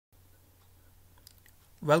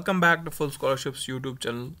Welcome back to Full Scholarships YouTube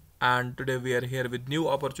channel, and today we are here with new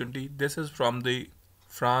opportunity. This is from the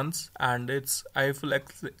France and it's Eiffel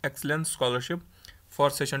Excellence Scholarship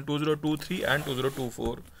for session 2023 and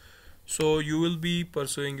 2024. So you will be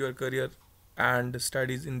pursuing your career and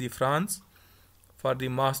studies in the France for the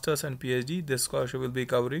masters and PhD. This scholarship will be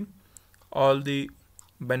covering all the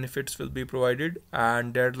benefits will be provided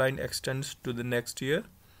and deadline extends to the next year.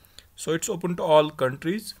 So it's open to all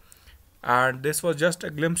countries, and this was just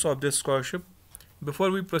a glimpse of this scholarship.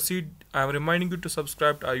 Before we proceed, I am reminding you to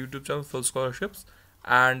subscribe to our YouTube channel Full Scholarships,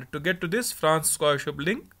 and to get to this France scholarship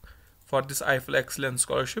link for this Eiffel Excellence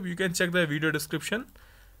Scholarship, you can check the video description,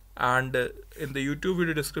 and in the YouTube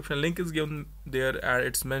video description link is given there and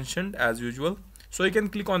it's mentioned as usual. So you can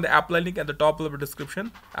click on the apply link at the top of the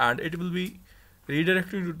description and it will be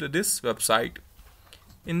redirecting you to this website.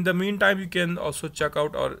 In the meantime, you can also check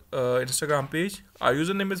out our Instagram page. Our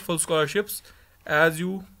username is Full Scholarships as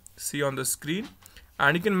you see on the screen,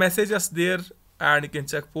 and you can message us there and you can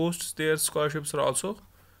check posts there. Scholarships are also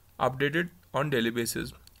updated on daily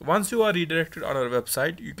basis. Once you are redirected on our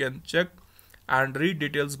website, you can check and read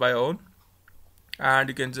details by own, and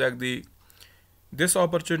you can check this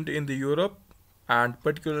opportunity in the Europe and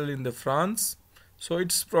particularly in the France. So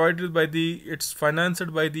it's financed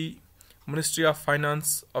by the Ministry of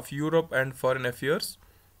Finance of Europe and Foreign Affairs.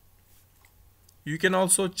 You can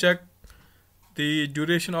also check the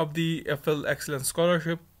duration of the Eiffel Excellence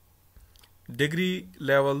Scholarship, degree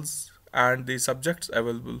levels and the subjects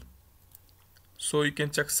available. So you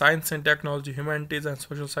can check science and technology, humanities and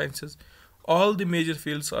social sciences. All the major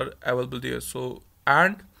fields are available there. So,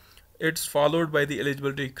 and it's followed by the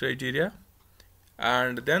eligibility criteria,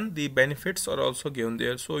 and then the benefits are also given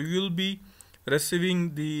there. So you will be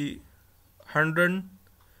receiving the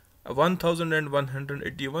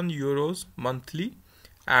 1,181 euros monthly,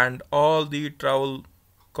 and all the travel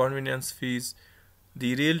convenience fees,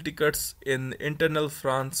 the rail tickets in internal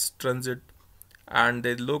France transit, and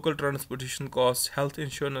the local transportation costs, health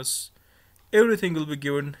insurance, everything will be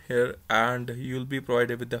given here, and you will be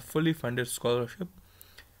provided with a fully funded scholarship.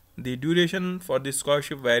 The duration for this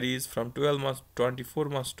scholarship varies from 12 months, 24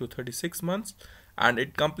 months to 36 months, and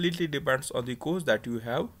it completely depends on the course that you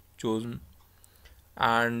have chosen.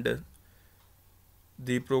 And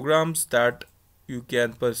the programs that you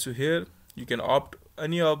can pursue here, you can opt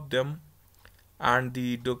any of them, and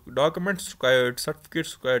the documents required,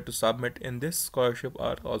 certificates required to submit in this scholarship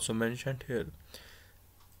are also mentioned here.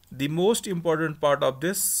 The most important part of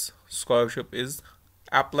this scholarship is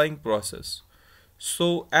applying process.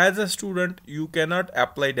 So as a student you cannot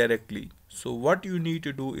apply directly. So what you need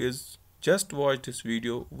to do is just watch this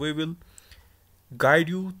video. We will guide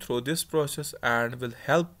you through this process and will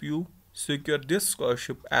help you secure this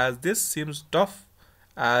scholarship, as this seems tough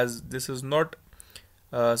as this is not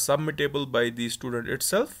submittable by the student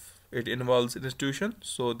itself. It involves institution,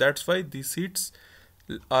 so that's why the seats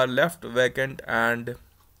are left vacant and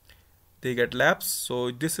they get lapsed.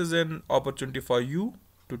 So this is an opportunity for you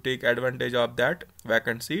to take advantage of that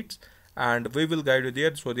vacant seats, and we will guide you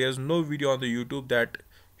there. So there is no video on the YouTube that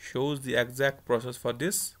shows the exact process for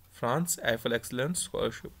this France Eiffel Excellence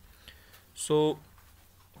Scholarship. So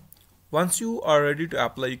once you are ready to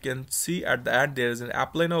apply, you can see at the end there is an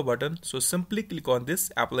apply now button. So simply click on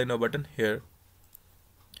this apply now button here.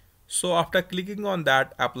 So after clicking on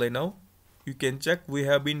that apply now, you can check we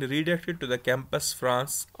have been redirected to the Campus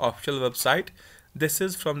France official website. This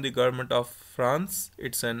is from the government of France.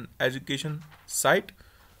 It's an education site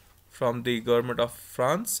from the government of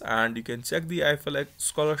France, and you can check the Eiffel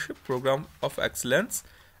Scholarship Program of Excellence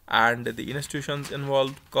and the institutions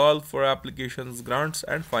involved, call for applications, grants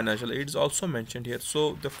and financial aid is also mentioned here.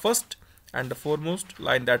 So the first and the foremost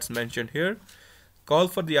line that's mentioned here, call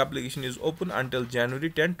for the application is open until January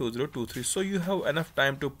 10, 2023. So you have enough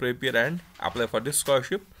time to prepare and apply for this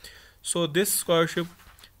scholarship. So this scholarship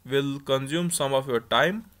will consume some of your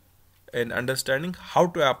time in understanding how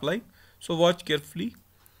to apply. So watch carefully.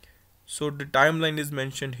 So the timeline is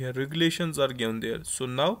mentioned here, regulations are given there. So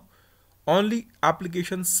now only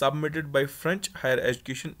applications submitted by French higher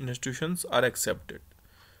education institutions are accepted.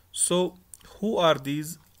 So who are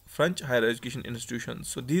these French higher education institutions?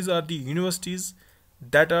 So these are the universities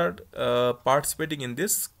that are participating in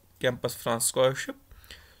this Campus France scholarship.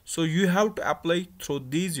 So you have to apply through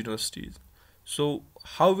these universities. So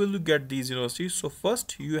how will you get these universities? So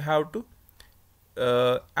first you have to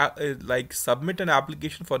submit an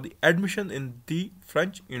application for the admission in the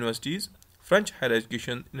French universities, French higher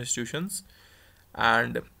education institutions,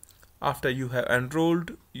 and after you have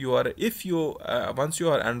enrolled, once you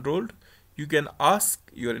are enrolled, you can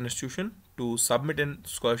ask your institution to submit a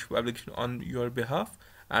scholarship application on your behalf,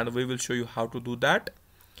 and we will show you how to do that.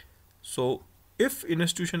 So if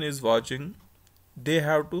institution is watching, they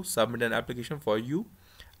have to submit an application for you.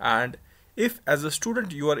 And if as a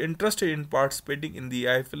student you are interested in participating in the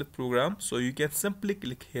Eiffel program, so you can simply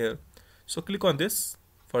click here. So click on this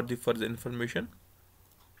for the further information.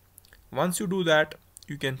 Once you do that,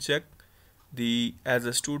 you can check the as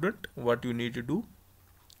a student what you need to do.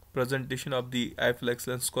 Presentation of the Eiffel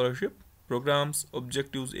Excellence Scholarship, programs,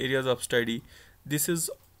 objectives, areas of study. This is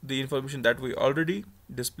the information that we already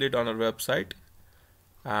displayed on our website,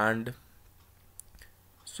 and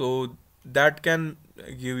so that can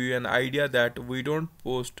give you an idea that we don't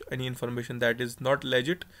post any information that is not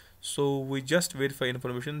legit, so we just verify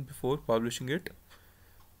information before publishing it.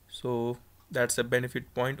 So that's a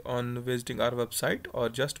benefit point on visiting our website or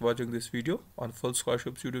just watching this video on Full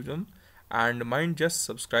Scholarships YouTube channel, and mind just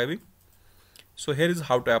subscribing. So here is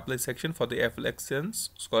how to apply section for the Eiffel Excellence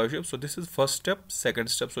Scholarship. So this is first step, second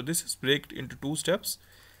step. So this is break into two steps,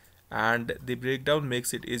 and the breakdown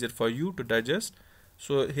makes it easier for you to digest.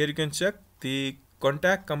 So here you can check the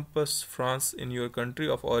contact Campus France in your country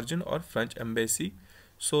of origin or French embassy.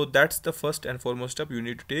 So that's the first and foremost step you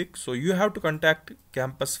need to take. So you have to contact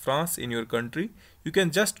Campus France in your country. You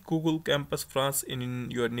can just Google Campus France in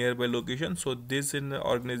your nearby location. So this is an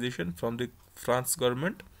organization from the France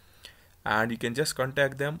government, and you can just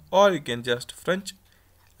contact them, or you can just French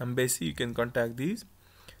embassy, you can contact these.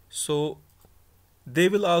 So they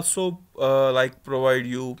will also provide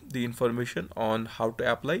you the information on how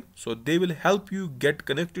to apply. So they will help you get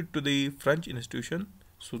connected to the French institution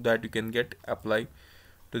so that you can get apply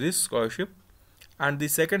to this scholarship. And the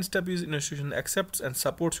second step is institution accepts and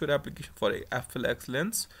supports your application for Eiffel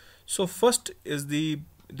Excellence. So first is the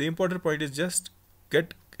important point is just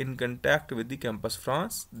get in contact with the Campus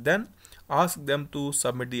France, then ask them to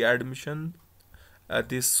submit the admission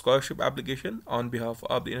this scholarship application on behalf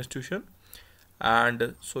of the institution.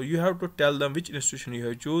 And so you have to tell them which institution you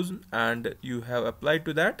have chosen and you have applied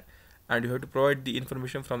to that, and you have to provide the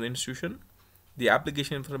information from the institution, the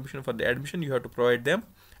application information for the admission you have to provide them,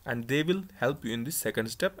 and they will help you in the second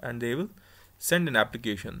step, and they will send an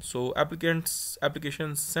application. So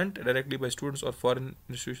applications sent directly by students or foreign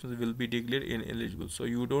institutions will be declared ineligible. So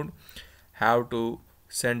you don't have to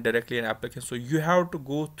send directly an application, so you have to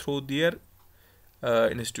go through their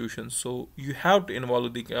institutions. So you have to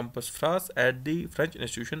involve the Campus France at the French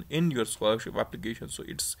institution in your scholarship application. So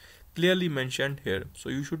it's clearly mentioned here, so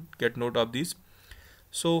you should get note of this.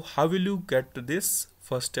 So how will you get to this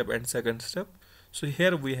first step and second step? So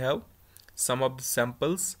here we have some of the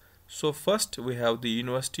samples. So first we have the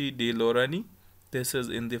University de Lorraine. This is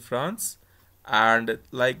in the France, and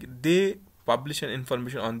like they publish an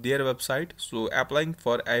information on their website. So applying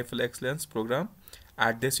for Eiffel Excellence program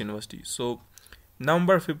at this university. So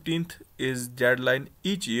November 15th is deadline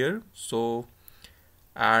each year. So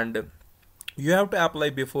and you have to apply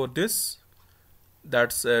before this.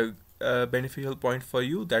 That's a beneficial point for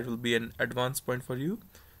you. That will be an advanced point for you.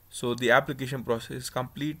 So the application process is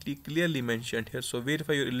completely clearly mentioned here. So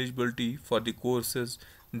verify your eligibility for the courses,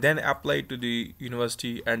 then apply to the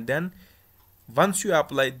university, and then once you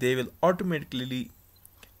apply, they will automatically,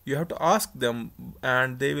 you have to ask them,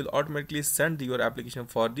 and they will automatically send your application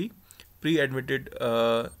for the pre-admitted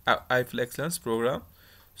Eiffel Excellence program.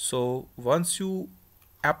 So once you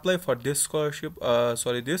apply for this scholarship,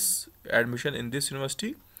 this admission in this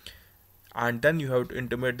university, and then you have to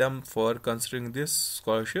intimate them for considering this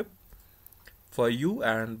scholarship for you,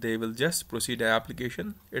 and they will just proceed an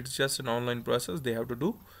application. It's just an online process they have to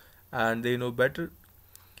do, and they know better.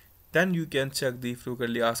 Then you can check the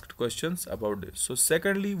frequently asked questions about this. So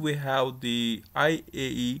secondly, we have the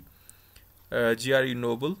IAE GRE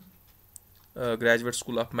Noble Graduate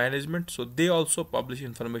School of Management. So they also publish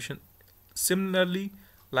information similarly.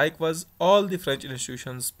 Likewise, all the French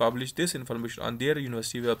institutions publish this information on their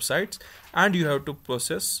university websites, and you have to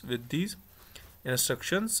process with these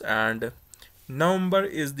instructions. And November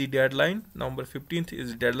is the deadline. November 15th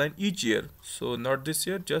is the deadline each year. So not this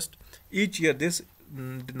year, just each year this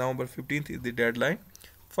November 15th is the deadline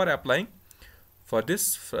for applying for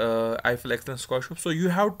this Eiffel Excellence Scholarship. So you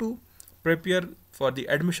have to prepare for the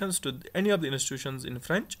admissions to any of the institutions in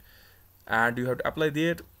French, and you have to apply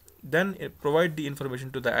there. Then provide the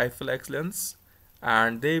information to the Eiffel Excellence,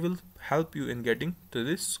 and they will help you in getting to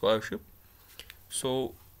this scholarship.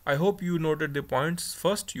 So I hope you noted the points.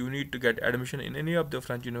 First, you need to get admission in any of the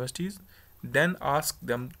French universities, then ask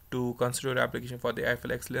them to consider your application for the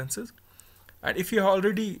Eiffel Excellences. And if you have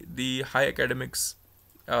already the high academics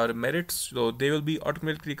or merits, so they will be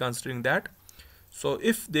automatically considering that. So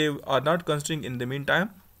if they are not considering in the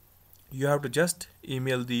meantime, you have to just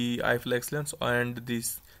email the Eiffel Excellence and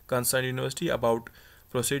this concerned university about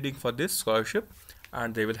proceeding for this scholarship,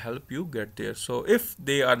 and they will help you get there. So if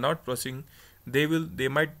they are not proceeding, they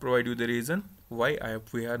might provide you the reason why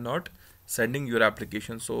we are not sending your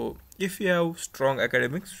application. So if you have strong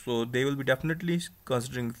academics, so they will be definitely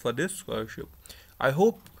considering for this scholarship. I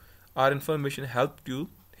hope our information helped you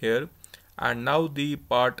here. And now the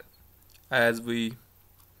part, as we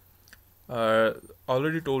uh,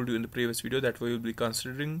 already told you in the previous video, that we will be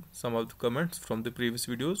considering some of the comments from the previous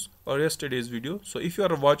videos or yesterday's video. So if you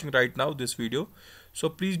are watching right now this video, so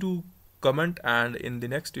please do comment, and in the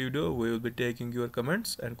next video we will be taking your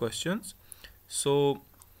comments and questions. So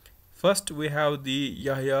first we have the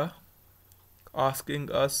Yahya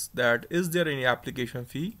asking us that is there any application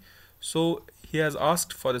fee. So he has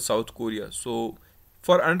asked for the South Korea. So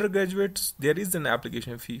for undergraduates there is an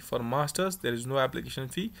application fee, for masters there is no application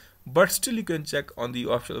fee, but still you can check on the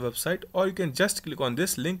official website, or you can just click on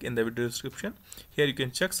this link in the video description. Here you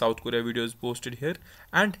can check South Korea video is posted here,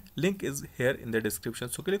 and link is here in the description.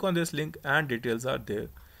 So click on this link and details are there.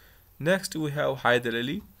 Next we have Haider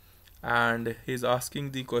Ali, and he's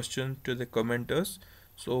asking the question to the commenters.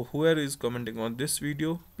 So whoever is commenting on this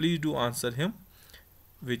video, please do answer him,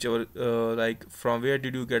 whichever like from where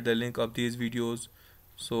did you get the link of these videos.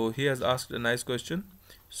 So he has asked a nice question.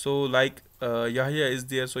 So like Yahya is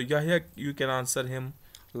there, so Yahya, you can answer him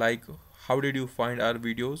like how did you find our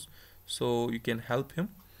videos, so you can help him.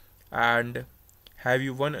 And have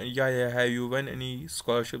you won, Yahya, have you won any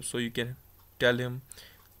scholarships, so you can tell him.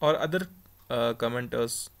 Or other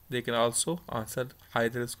commenters, they can also answer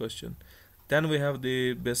Hyder's question. Then we have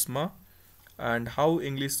the Bisma, and how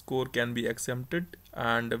English score can be exempted,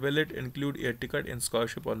 and will it include air ticket in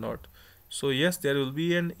scholarship or not. So yes, there will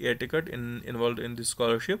be an air ticket involved in this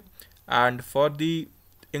scholarship. And for the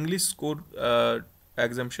English score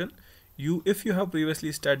exemption, you, if you have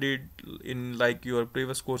previously studied in, like your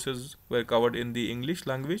previous courses were covered in the English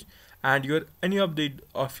language, and your any of the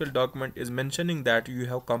official document is mentioning that you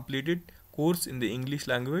have completed course in the English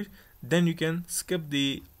language, then you can skip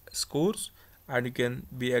the scores and you can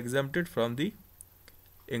be exempted from the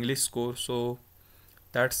English score. So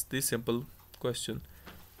that's the simple question.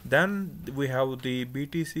 Then we have the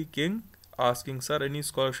BTC King asking, sir, any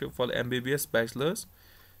scholarship for MBBS bachelors.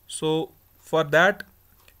 So for that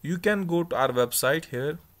you can go to our website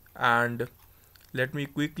here, and let me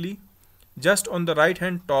quickly, just on the right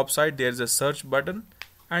hand top side there is a search button,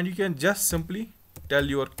 and you can just simply tell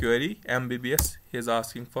your query MBBS he is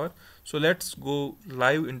asking for. So let's go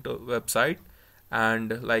live into website,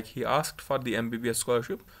 and like he asked for the MBBS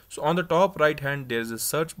scholarship. So on the top right hand there is a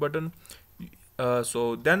search button.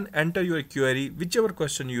 So then enter your query, whichever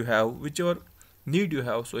question you have, whichever need you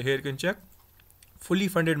have. So here you can check fully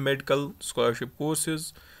funded medical scholarship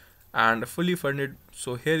courses and fully funded.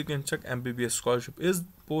 So here you can check MBBS scholarship is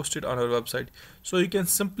posted on our website. So you can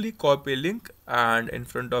simply copy a link, and in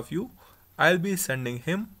front of you I'll be sending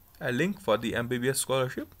him a link for the MBBS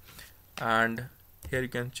scholarship. And here you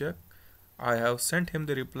can check I have sent him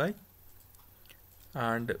the reply,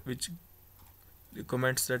 and which the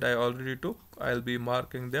comments that I already took, I'll be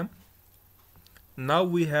marking them. Now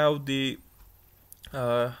we have the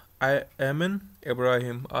Amin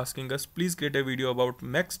Ibrahim asking us, please create a video about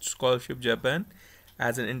next scholarship Japan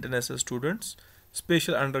as an international students,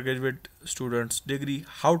 special undergraduate students degree,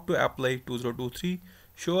 how to apply 2023,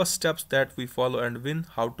 show us steps that we follow and win,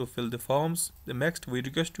 how to fill the forms. The next we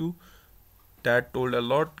request you, that told a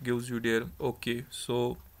lot, gives you there. Okay,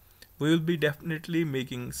 so we will be definitely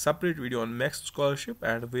making separate video on Max scholarship,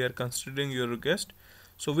 and we are considering your request.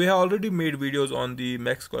 So we have already made videos on the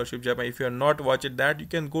Max scholarship Japan. If you are not watching that, you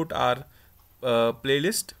can go to our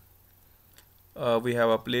playlist. We have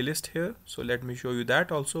a playlist here, so let me show you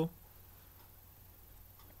that also.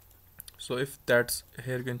 So if that's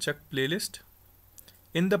here, you can check playlist.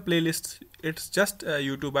 In the playlist, it's just a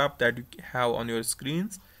YouTube app that you have on your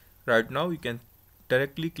screens right now. You can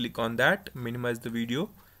directly click on that, minimize the video,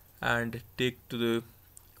 and take to the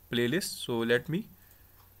playlist. So let me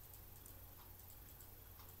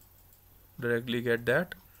directly get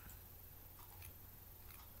that.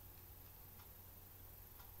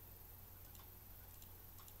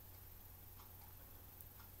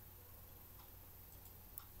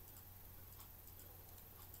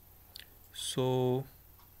 So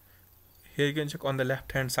here you can check on the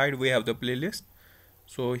left hand side we have the playlist.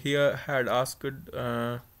 So here had asked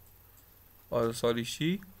or sorry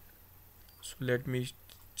she, so let me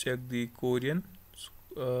check the Korean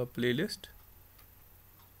playlist.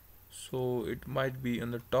 So it might be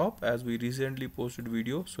on the top as we recently posted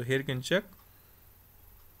video. So here you can check.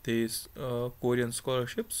 this Korean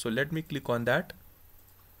scholarship. So let me click on that.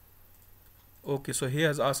 Okay, so he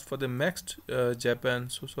has asked for the next Japan,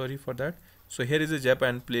 so sorry for that. So here is a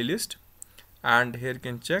Japan playlist, and here you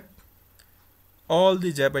can check all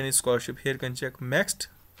the Japanese scholarship. Here you can check next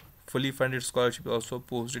fully funded scholarship also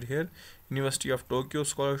posted here, University of Tokyo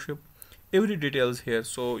scholarship, every details here.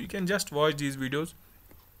 So you can just watch these videos,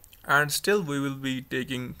 and still we will be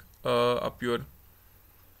taking up your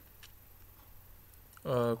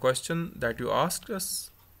question that you asked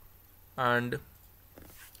us. And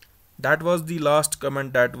that was the last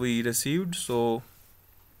comment that we received. So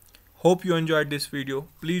hope you enjoyed this video.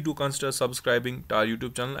 Please do consider subscribing to our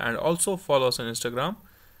YouTube channel, and also follow us on Instagram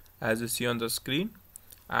as you see on the screen.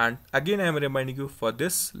 And again, I am reminding you for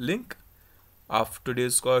this link of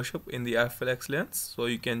today's scholarship in the Eiffel Excellence. So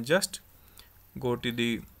you can just go to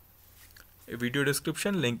the video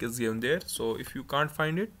description, link is given there. So if you can't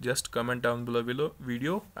find it, just comment down below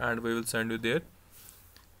video and we will send you there.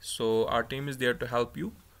 So our team is there to help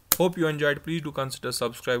you. Hope you enjoyed. Please do consider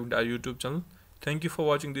subscribing to our YouTube channel. Thank you for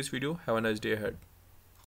watching this video. Have a nice day ahead.